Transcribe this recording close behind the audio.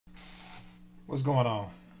What's going on?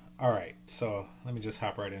 All right, so let me just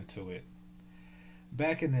hop right into it.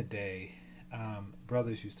 Back in the day,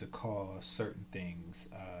 brothers used to call certain things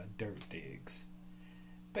dirt digs.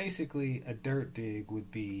 Basically, a dirt dig would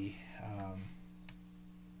be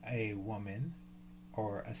a woman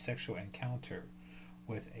or a sexual encounter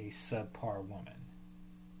with a subpar woman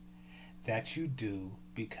that you do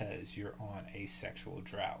because you're on a sexual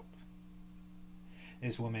drought.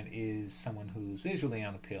 This woman is someone who's visually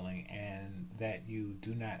unappealing and that you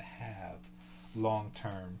do not have long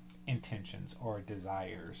term intentions or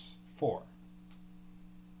desires for.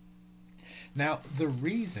 Now, the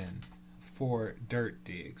reason for dirt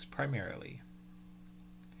digs primarily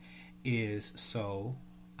is so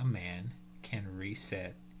a man can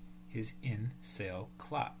reset his incel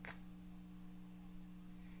clock.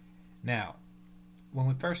 Now, when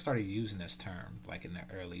we first started using this term, like in the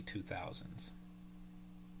early 2000s,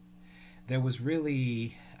 there was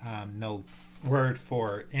really no word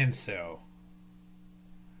for incel.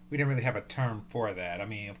 We didn't really have a term for that. I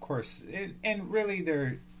mean, of course, and really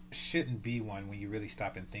there shouldn't be one when you really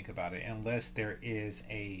stop and think about it, unless there is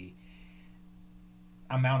a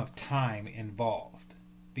amount of time involved.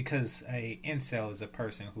 Because a incel is a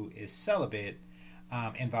person who is celibate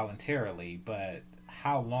involuntarily, but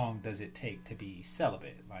how long does it take to be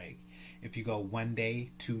celibate? Like, if you go 1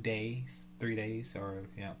 day, 2 days, 3 days, or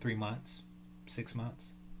 3 months, 6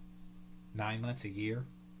 months, 9 months, a year,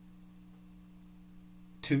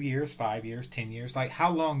 2 years, 5 years, 10 years. Like,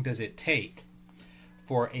 how long does it take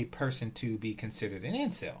for a person to be considered an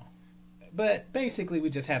incel? But basically,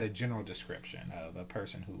 we just had a general description of a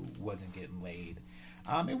person who wasn't getting laid.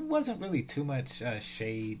 It wasn't really too much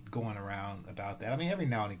shade going around about that. I mean, every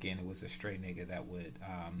now and again, it was a stray nigga that would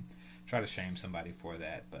try to shame somebody for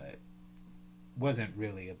that, but wasn't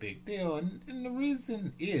really a big deal. And the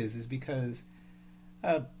reason is because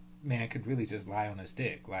a man could really just lie on his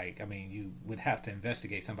dick. Like, I mean, you would have to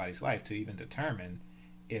investigate somebody's life to even determine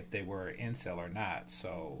if they were an incel or not.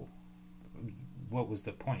 So, what was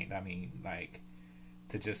the point? I mean, like,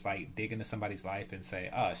 to just like dig into somebody's life and say,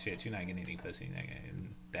 "Oh shit, you're not getting any pussy,"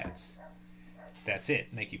 and that's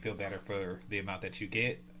it. Make you feel better for the amount that you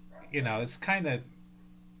get. It's kind of,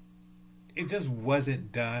 it just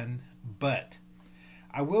wasn't done. But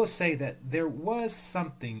I will say that there was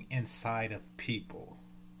something inside of people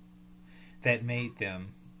that made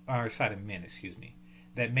them, or inside of men, excuse me,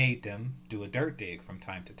 that made them do a dirt dig from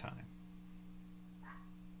time to time.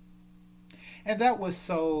 And that was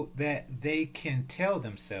so that they can tell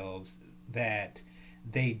themselves that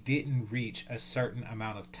they didn't reach a certain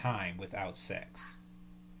amount of time without sex.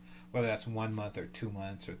 Whether that's 1 month or 2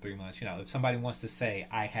 months or 3 months. If somebody wants to say,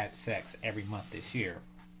 "I had sex every month this year,"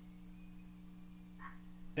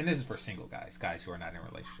 and this is for single guys who are not in a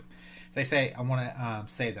relationship. If they say, "I want to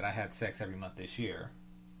say that I had sex every month this year,"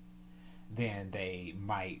 then they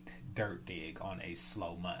might dirt dig on a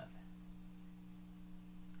slow month.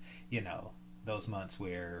 Those months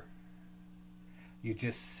where you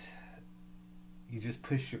just you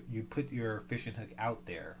put your fishing hook out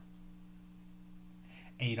there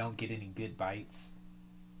and you don't get any good bites.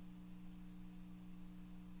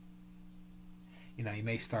 You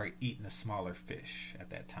may start eating a smaller fish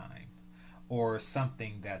at that time, or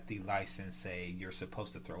something that the license say you're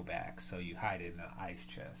supposed to throw back, so you hide it in an ice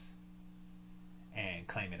chest and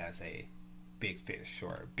claim it as a big fish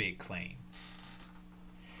or a big claim.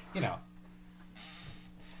 You know,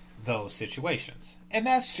 those situations. And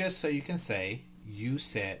that's just so you can say you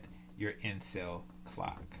set your incel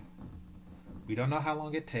clock. We don't know how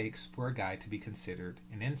long it takes for a guy to be considered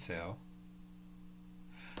an incel,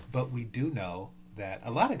 but we do know that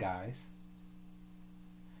a lot of guys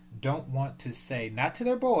don't want to say, not to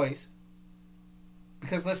their boys,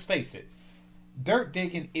 because let's face it, dirt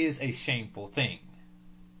digging is a shameful thing.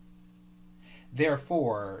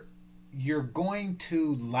 Therefore, you're going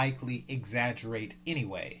to likely exaggerate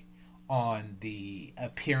anyway on the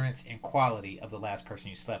appearance and quality of the last person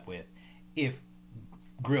you slept with if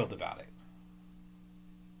grilled about it.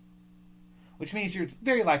 Which means you're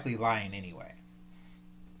very likely lying anyway.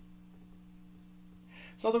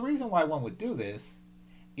 So the reason why one would do this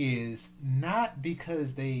is not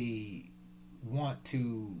because they want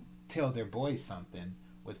to tell their boys something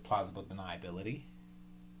with plausible deniability.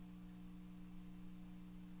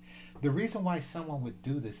 The reason why someone would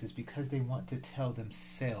do this is because they want to tell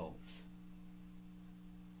themselves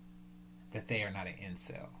that they are not an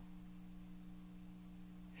incel.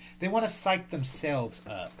 They want to psych themselves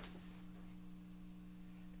up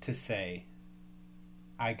to say,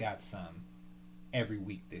 I got some every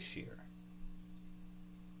week this year,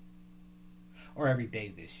 or every day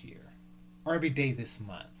this year, or every day this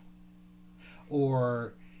month,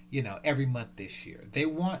 or, every month this year. They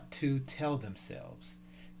want to tell themselves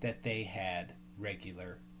that they had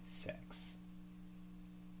regular sex.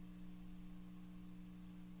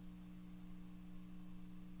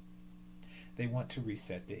 They want to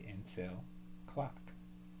reset the incel clock.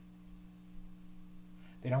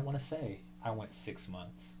 They don't want to say, I went 6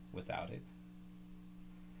 months without it.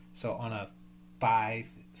 So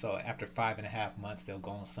after 5.5 months, they'll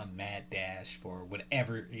go on some mad dash for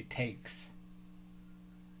whatever it takes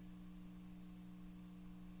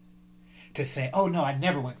to say, oh no, I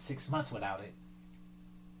never went 6 months without it.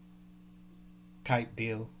 Type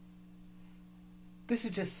deal. This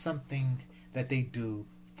is just something that they do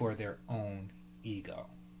for their own ego.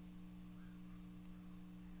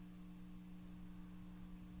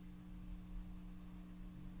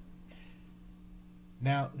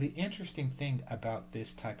 Now, the interesting thing about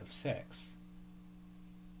this type of sex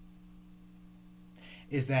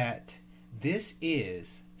is that this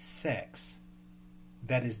is sex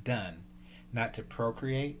that is done not to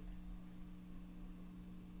procreate,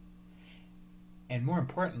 and more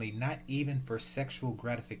importantly, not even for sexual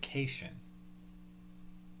gratification.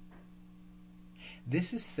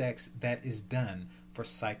 This is sex that is done for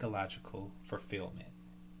psychological fulfillment.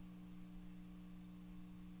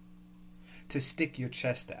 To stick your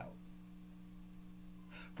chest out.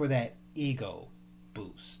 For that ego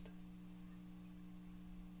boost.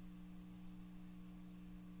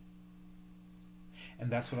 And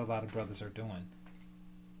that's what a lot of brothers are doing.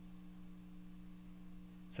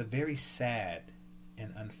 It's a very sad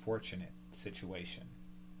and unfortunate situation.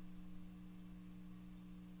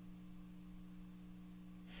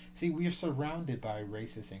 See, we are surrounded by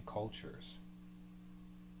races and cultures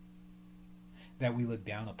that we look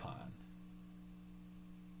down upon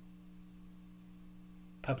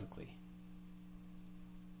publicly.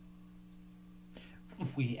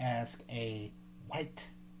 We ask a white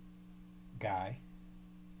guy,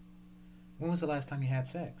 when was the last time you had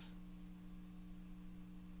sex?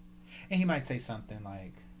 And he might say something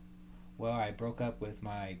like, well, I broke up with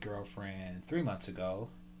my girlfriend 3 months ago,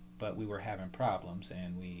 but we were having problems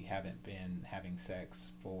and we haven't been having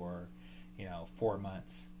sex for, 4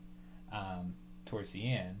 months towards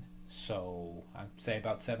the end. So I'd say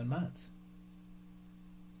about 7 months.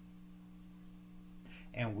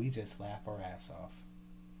 And we just laugh our ass off.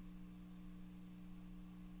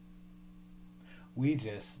 We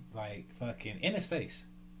just fucking in his face.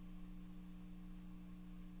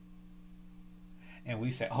 And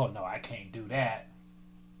we say, oh no, I can't do that.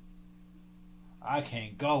 I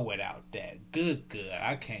can't go without that. Good.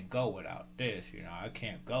 I can't go without this, I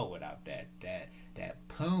can't go without that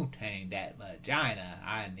poontang, that vagina.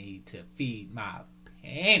 I need to feed my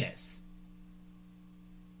penis.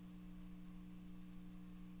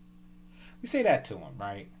 We say that to him,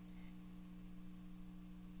 right?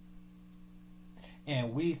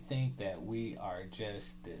 And we think that we are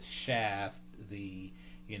just the Shaft, the,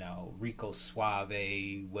 Rico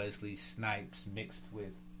Suave, Wesley Snipes mixed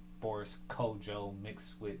with Boris Kojo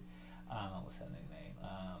mixed with, what's that name?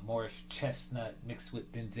 Morris Chestnut mixed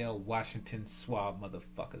with Denzel Washington, suave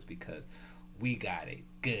motherfuckers, because we got it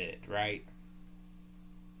good, right?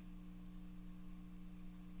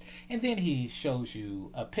 And then he shows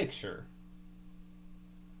you a picture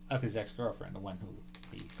of his ex-girlfriend, the one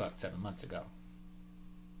who he fucked 7 months ago.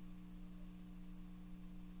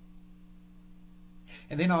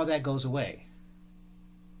 And then all that goes away.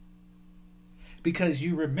 Because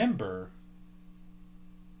you remember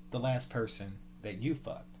the last person that you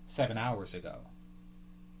fucked 7 hours ago.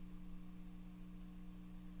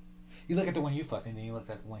 You look at the one you fucked and then you look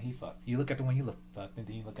at the one he fucked. You look at the one you fucked and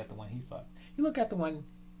then you look at the one he fucked. You look at the one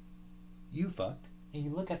you fucked and you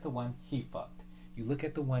look at the one he fucked. You look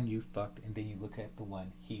at the one you fucked and then you look at the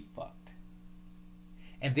one he fucked.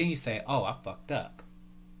 And then you say, oh, I fucked up.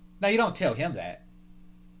 Now you don't tell him that.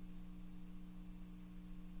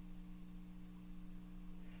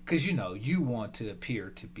 Because, you want to appear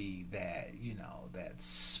to be that, that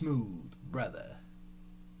smooth brother.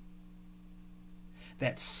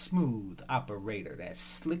 That smooth operator. That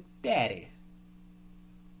slick daddy.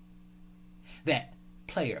 That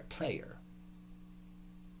player.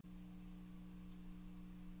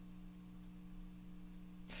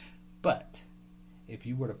 But if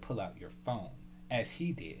you were to pull out your phone, as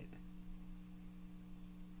he did,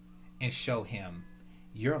 and show him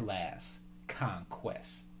your last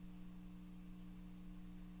conquest,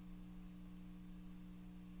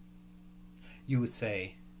 you would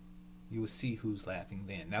see who's laughing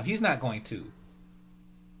then. Now, he's not going to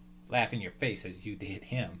laugh in your face as you did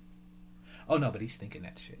him. Oh no, but he's thinking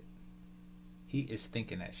that shit. He is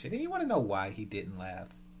thinking that shit. And you want to know why he didn't laugh?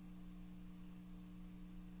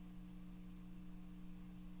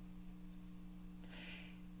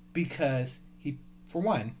 Because he, for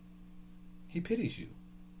one, he pities you.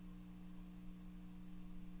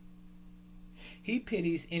 He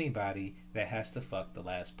pities anybody that has to fuck the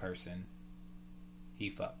last person he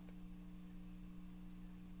fucked.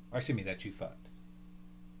 Or excuse me, that you fucked.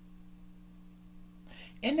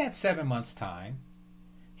 In that 7 months' time,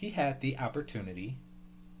 he had the opportunity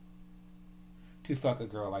to fuck a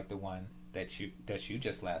girl like the one that you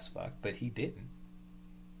just last fucked, but he didn't.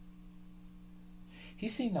 He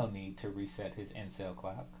seen no need to reset his incel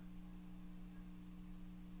clock.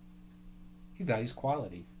 He values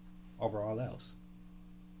quality over all else.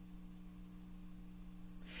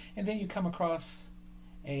 And then you come across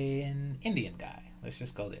an Indian guy. Let's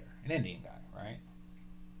just go there. An Indian guy, right?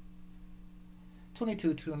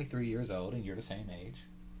 22, 23 years old, and you're the same age.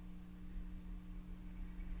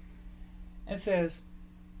 And says,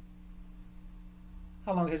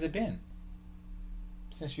 how long has it been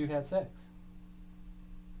since you had sex?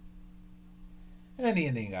 And then the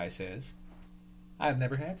Indian guy says, I've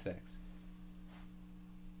never had sex.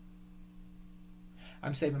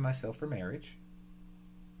 I'm saving myself for marriage.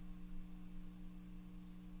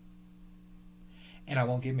 And I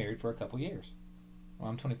won't get married for a couple years. When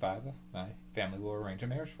I'm 25, my family will arrange a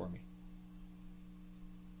marriage for me.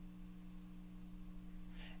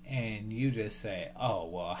 And you just say, oh,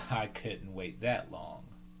 well, I couldn't wait that long.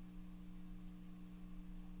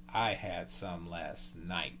 I had some last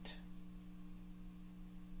night.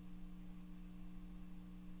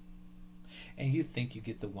 And you think you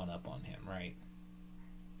get the one up on him, right?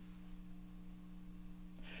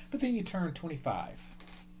 But then you turn 25.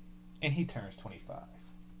 And he turns 25.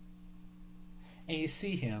 And you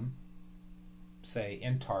see him, say,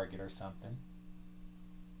 in Target or something,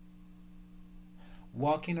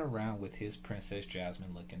 walking around with his Princess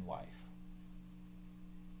Jasmine looking wife.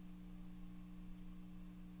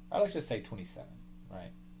 Or let's just say 27,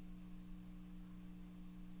 right?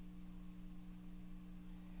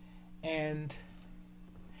 And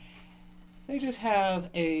they just have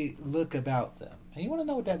a look about them. And you want to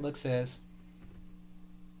know what that look says?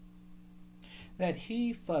 That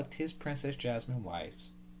he fucked his Princess Jasmine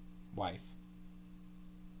wife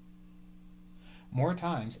more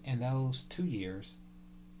times in those 2 years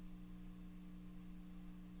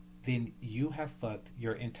than you have fucked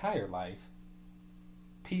your entire life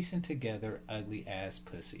piecing together ugly ass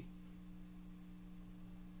pussy.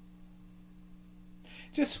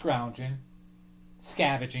 Just scrounging,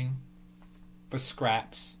 scavenging for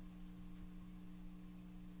scraps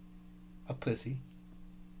of pussy.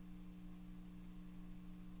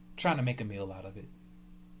 Trying to make a meal out of it.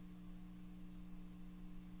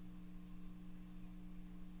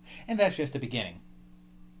 And that's just the beginning.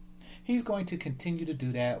 He's going to continue to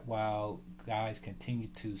do that while guys continue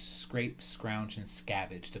to scrape, scrounge, and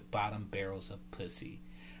scavenge the bottom barrels of pussy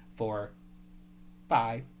for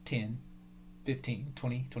 5, 10, 15,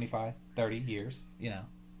 20, 25, 30 years,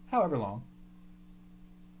 however long.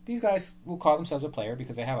 These guys will call themselves a player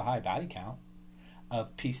because they have a high body count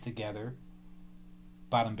of pieced together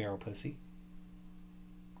bottom barrel pussy.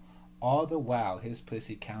 All the while his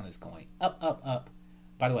pussy count is going up, up, up.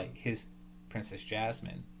 By the way, his Princess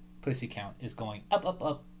Jasmine pussy count is going up, up,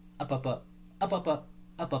 up, up, up, up, up, up, up,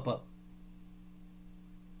 up, up, up.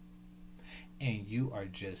 And you are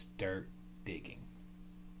just dirt digging.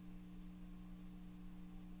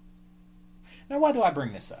 Now, why do I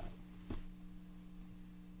bring this up?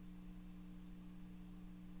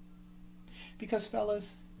 Because,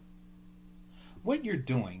 fellas, what you're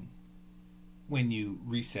doing when you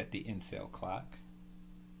reset the incel clock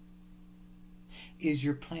is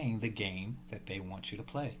you're playing the game that they want you to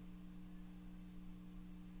play.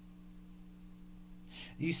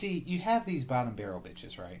 You see, you have these bottom barrel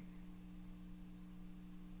bitches, right?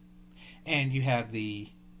 And you have the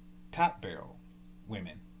top barrel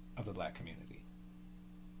women of the black community.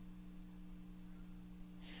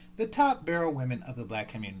 The top barrel women of the black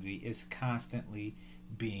community is constantly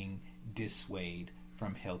being dissuade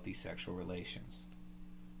from healthy sexual relations.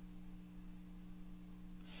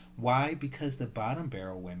 Why? Because the bottom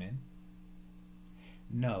barrel women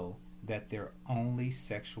know that their only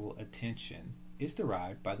sexual attention is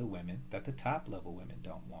derived by the women that the top level women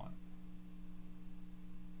don't want.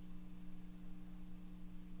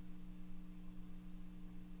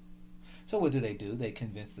 So what do? They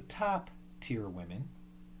convince the top tier women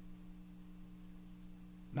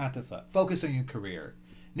not to fuck. Focus on your career.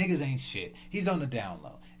 Niggas ain't shit. He's on the down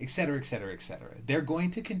low, etc., etc., etc. They're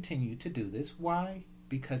going to continue to do this. Why?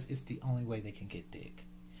 Because it's the only way they can get dick.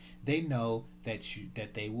 They know that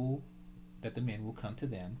the men will come to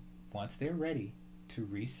them once they're ready to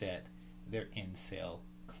reset their incel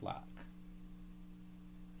clock.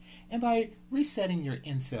 And by resetting your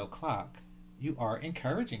incel clock, you are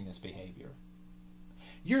encouraging this behavior.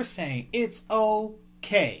 You're saying it's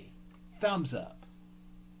okay. Thumbs up.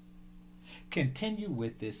 Continue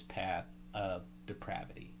with this path of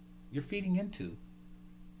depravity. You're feeding into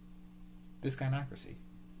this gynocracy.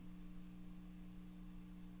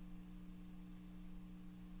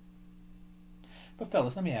 But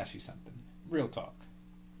fellas, let me ask you something. Real talk.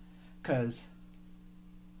 Because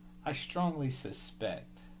I strongly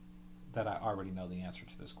suspect that I already know the answer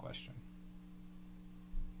to this question.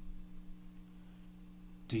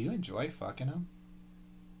 Do you enjoy fucking them?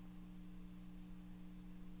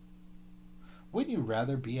 Wouldn't you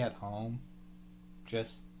rather be at home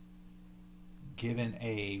just given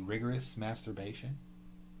a rigorous masturbation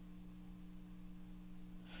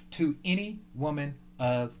to any woman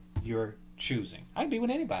of your choosing? I'd be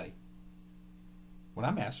with anybody. When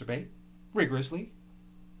I masturbate rigorously,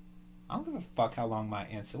 I don't give a fuck how long my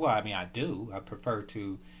well, I mean, I do. I prefer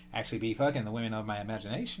to actually be fucking the women of my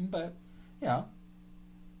imagination, but, you know,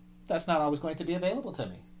 that's not always going to be available to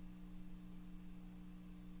me.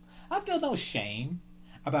 I feel no shame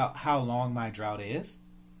about how long my drought is.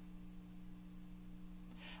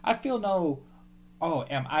 I feel no, oh,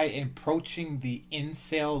 am I approaching the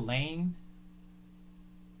incel lane?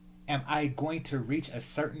 Am I going to reach a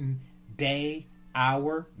certain day,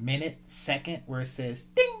 hour, minute, second where it says,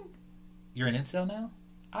 ding, you're an incel now?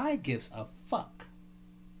 I gives a fuck.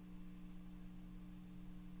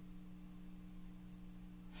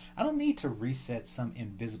 I don't need to reset some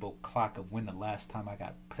invisible clock of when the last time I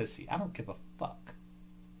got pussy. I don't give a fuck.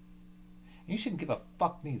 You shouldn't give a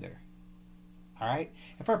fuck neither. Alright?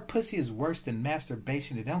 If her pussy is worse than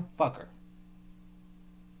masturbation, then don't fuck her.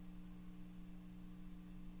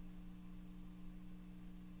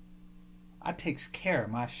 I takes care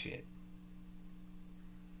of my shit.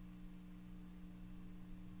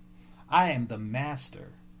 I am the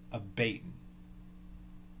master of baiting.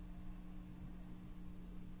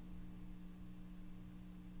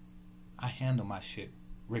 I handle my shit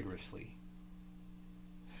rigorously.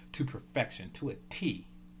 To perfection, to a T.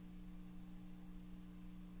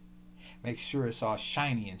 Make sure it's all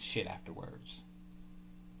shiny and shit afterwards.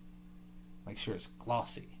 Make sure it's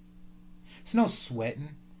glossy. It's no sweating.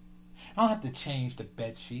 I don't have to change the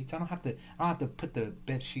bed sheets. I don't have to put the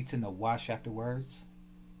bed sheets in the wash afterwards.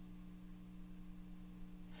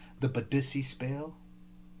 The badissi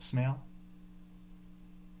smell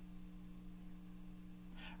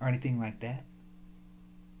or anything like that.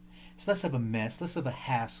 It's less of a mess, less of a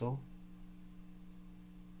hassle.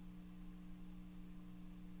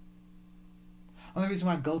 Only reason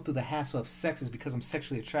why I go through the hassle of sex is because I'm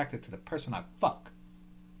sexually attracted to the person I fuck.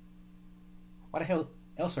 Why the hell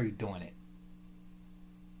else are you doing it?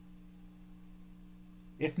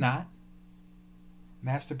 If not,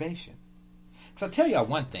 masturbation. Because I'll tell y'all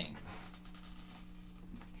one thing.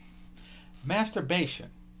 Masturbation.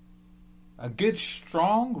 A good,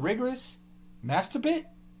 strong, rigorous masturbate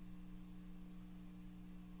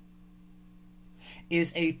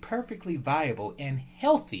is a perfectly viable and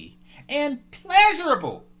healthy and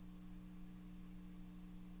pleasurable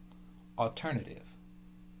alternative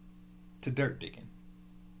to dirt digging.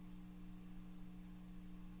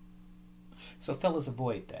 So fellas,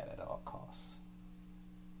 avoid that at all costs.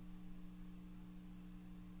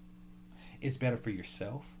 It's better for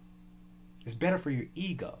yourself. It's better for your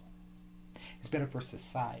ego. It's better for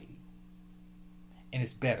society. And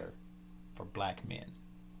it's better for black men.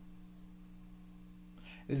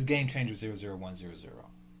 This is Game Changer 00100.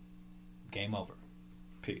 Game over.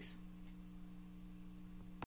 Peace.